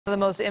The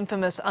most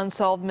infamous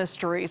unsolved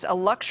mysteries, a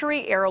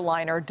luxury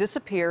airliner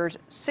disappeared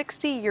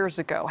 60 years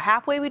ago,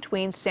 halfway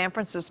between San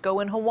Francisco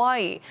and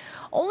Hawaii.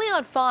 Only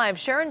on 5,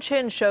 Sharon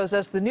Chin shows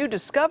us the new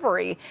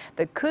discovery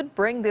that could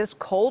bring this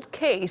cold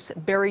case,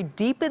 buried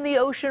deep in the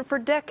ocean for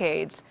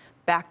decades,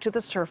 back to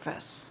the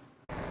surface.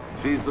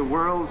 She's the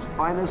world's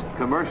finest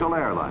commercial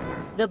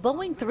airliner. The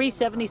Boeing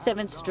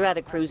 377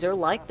 Stratocruiser,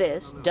 like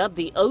this, dubbed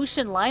the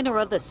ocean liner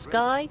of the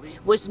sky,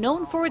 was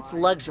known for its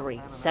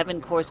luxury,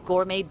 7-course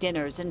gourmet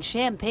dinners and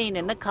champagne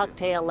in the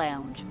cocktail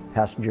lounge.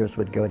 Passengers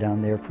would go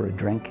down there for a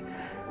drink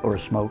or a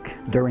smoke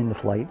during the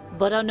flight.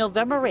 But on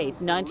November 8,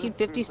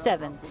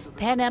 1957,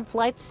 Pan Am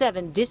Flight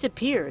 7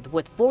 disappeared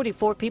with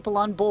 44 people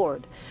on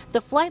board.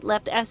 The flight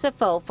left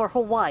SFO for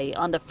Hawaii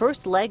on the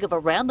first leg of a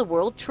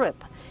round-the-world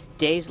trip.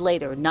 Days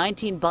later,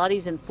 19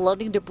 bodies and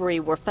floating debris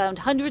were found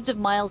hundreds of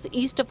miles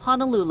east of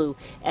Honolulu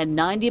and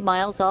 90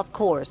 miles off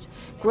course.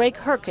 Greg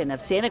Herkin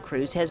of Santa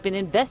Cruz has been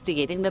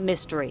investigating the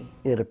mystery.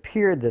 It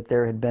appeared that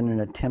there had been an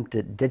attempt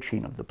at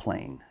ditching of the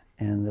plane,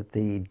 and that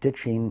the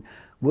ditching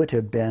would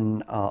have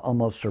been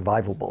almost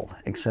survivable,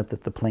 except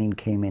that the plane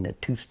came in at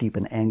too steep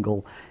an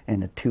angle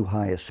and at too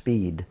high a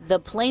speed. The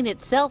plane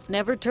itself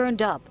never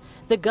turned up.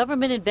 The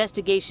government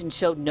investigation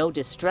showed no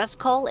distress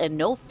call and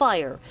no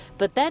fire,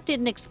 but that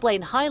didn't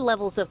explain high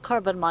levels of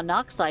carbon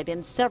monoxide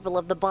in several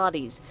of the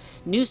bodies.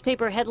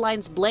 Newspaper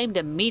headlines blamed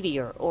a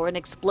meteor or an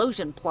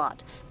explosion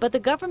plot, but the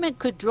government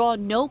could draw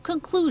no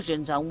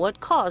conclusions on what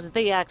caused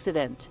the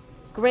accident.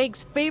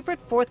 Greg's favorite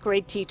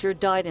fourth-grade teacher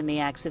died in the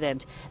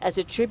accident. As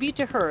a tribute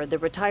to her, the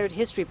retired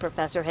history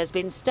professor has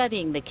been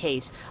studying the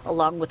case,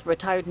 along with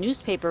retired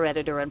newspaper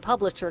editor and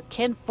publisher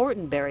Ken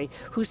Fortenberry,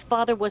 whose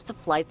father was the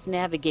flight's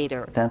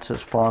navigator. That's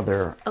his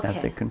father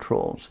at the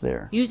controls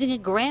there. Using a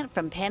grant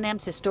from Pan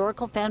Am's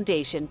Historical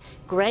Foundation,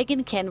 Greg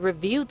and Ken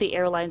reviewed the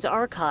airline's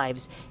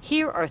archives.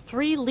 Here are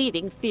 3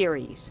 leading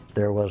theories.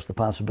 There was the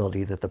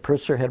possibility that the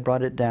purser had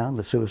brought it down,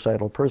 the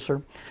suicidal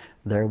purser.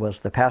 There was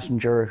the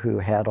passenger who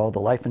had all the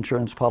life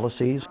insurance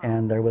policies,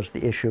 and there was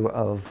the issue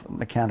of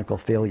mechanical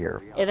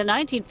failure. In the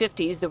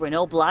 1950s, there were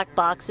no black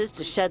boxes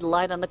to shed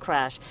light on the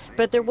crash,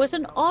 but there was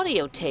an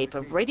audio tape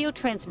of radio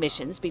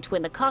transmissions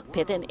between the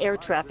cockpit and air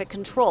traffic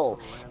control.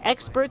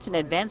 Experts in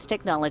advanced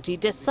technology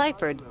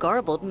deciphered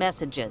garbled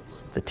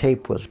messages. The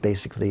tape was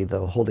basically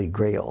the holy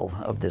grail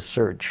of this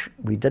search.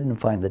 We didn't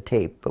find the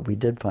tape, but we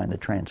did find the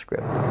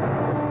transcript.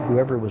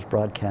 Whoever was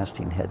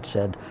broadcasting had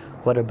said,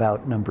 "What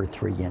about number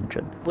 3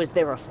 engine?" Was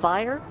there a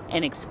fire?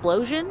 An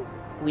explosion?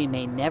 We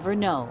may never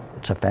know.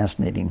 It's a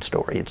fascinating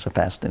story. It's a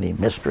fascinating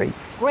mystery.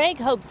 Greg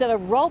hopes that a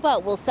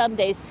robot will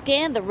someday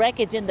scan the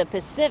wreckage in the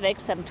Pacific,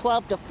 some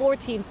 12 to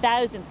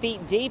 14,000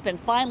 feet deep, and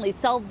finally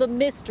solve the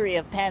mystery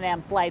of Pan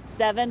Am Flight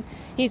 7.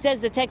 He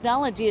says the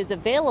technology is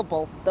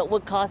available, but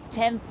would cost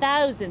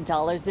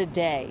 $10,000 a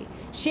day.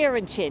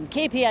 Sharon Chin,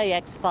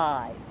 KPIX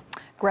 5.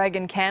 Greg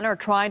and Ken are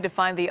trying to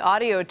find the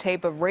audio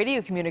tape of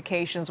radio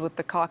communications with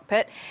the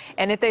cockpit.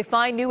 And if they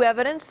find new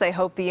evidence, they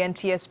hope the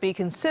NTSB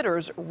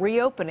considers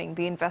reopening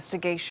the investigation.